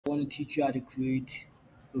I want to teach you how to create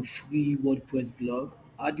a free WordPress blog.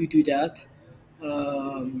 How do you do that?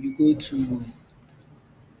 You go to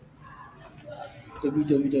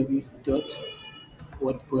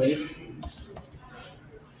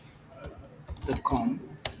www.wordpress.com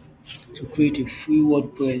to create a free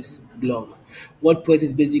WordPress blog. WordPress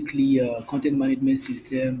is basically a content management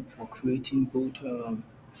system for creating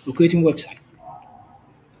website.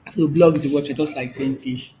 So blog is a website, just like saying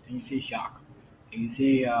fish, then you say shark, then you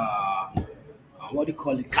say what do you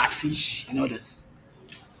call it, catfish and others.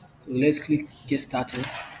 So let's click get started.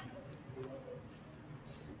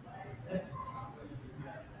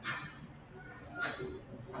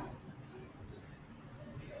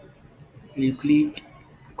 You click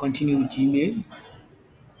continue with Gmail.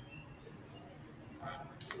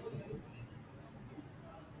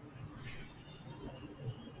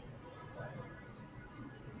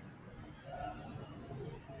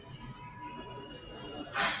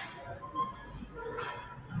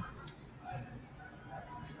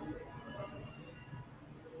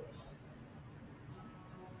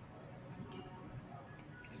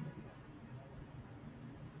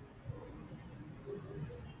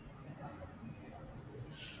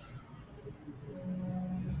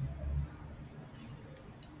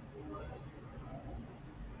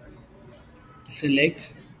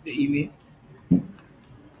 Select the email.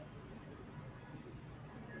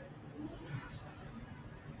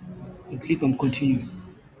 And click on continue.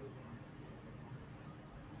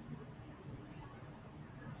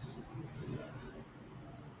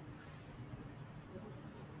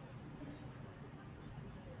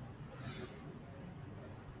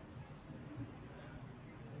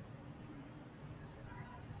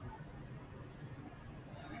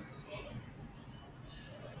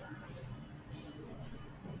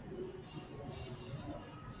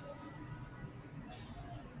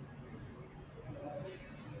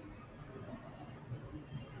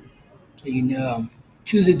 You know,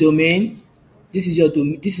 choose a domain. This is your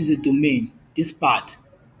This is a domain. This part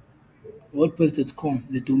WordPress.com,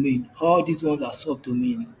 the domain. All these ones are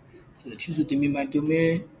subdomain. So choose a domain. My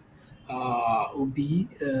domain will be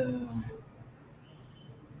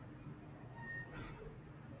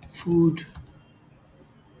food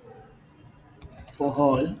for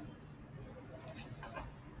all.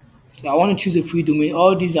 So I want to choose a free domain.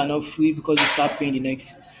 All these are not free because you start paying the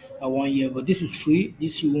next 1 year. But this is free.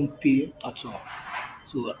 This you won't pay at all.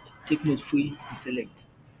 So take note free and select.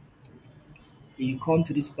 Then you come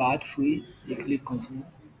to this part free. You click continue.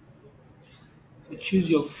 So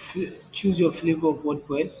choose your flavor of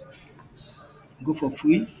WordPress. Go for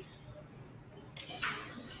free.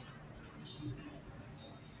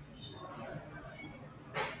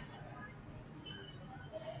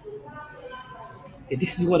 Then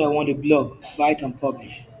this is what I want to blog. Write and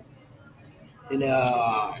publish. Then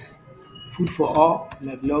food for all is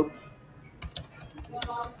my blog.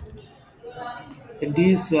 And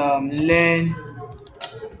this learn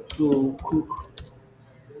to cook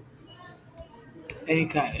any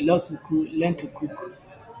kind. A lot to cook. Learn to cook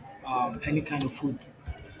any kind of food.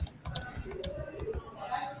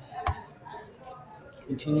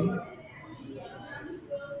 Continue.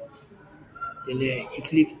 Then you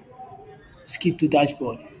click skip to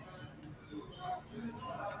dashboard.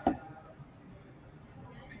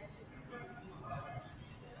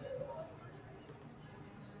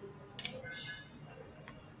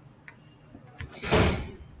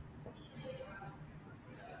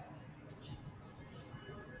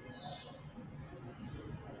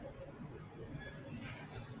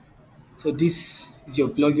 So this is your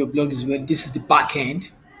blog. Your blog is where this is the back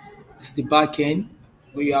end. This is the back end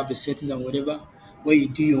where you have the settings and whatever, where you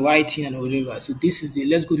do your writing and whatever. So this is the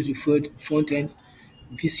let's go to the front end.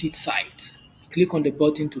 Visit site. Click on the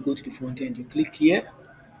button to go to the front end. You click here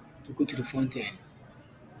to go to the front end.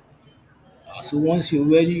 So once you're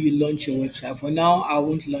ready, you launch your website. For now, I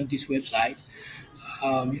won't launch this website.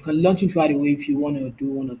 You can launch it right away if you want to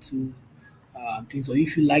do one or two things, or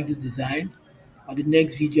if you like this design. On the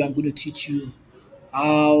next video, I'm going to teach you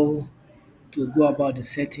how to go about the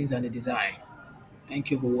settings and the design. Thank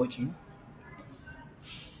you for watching.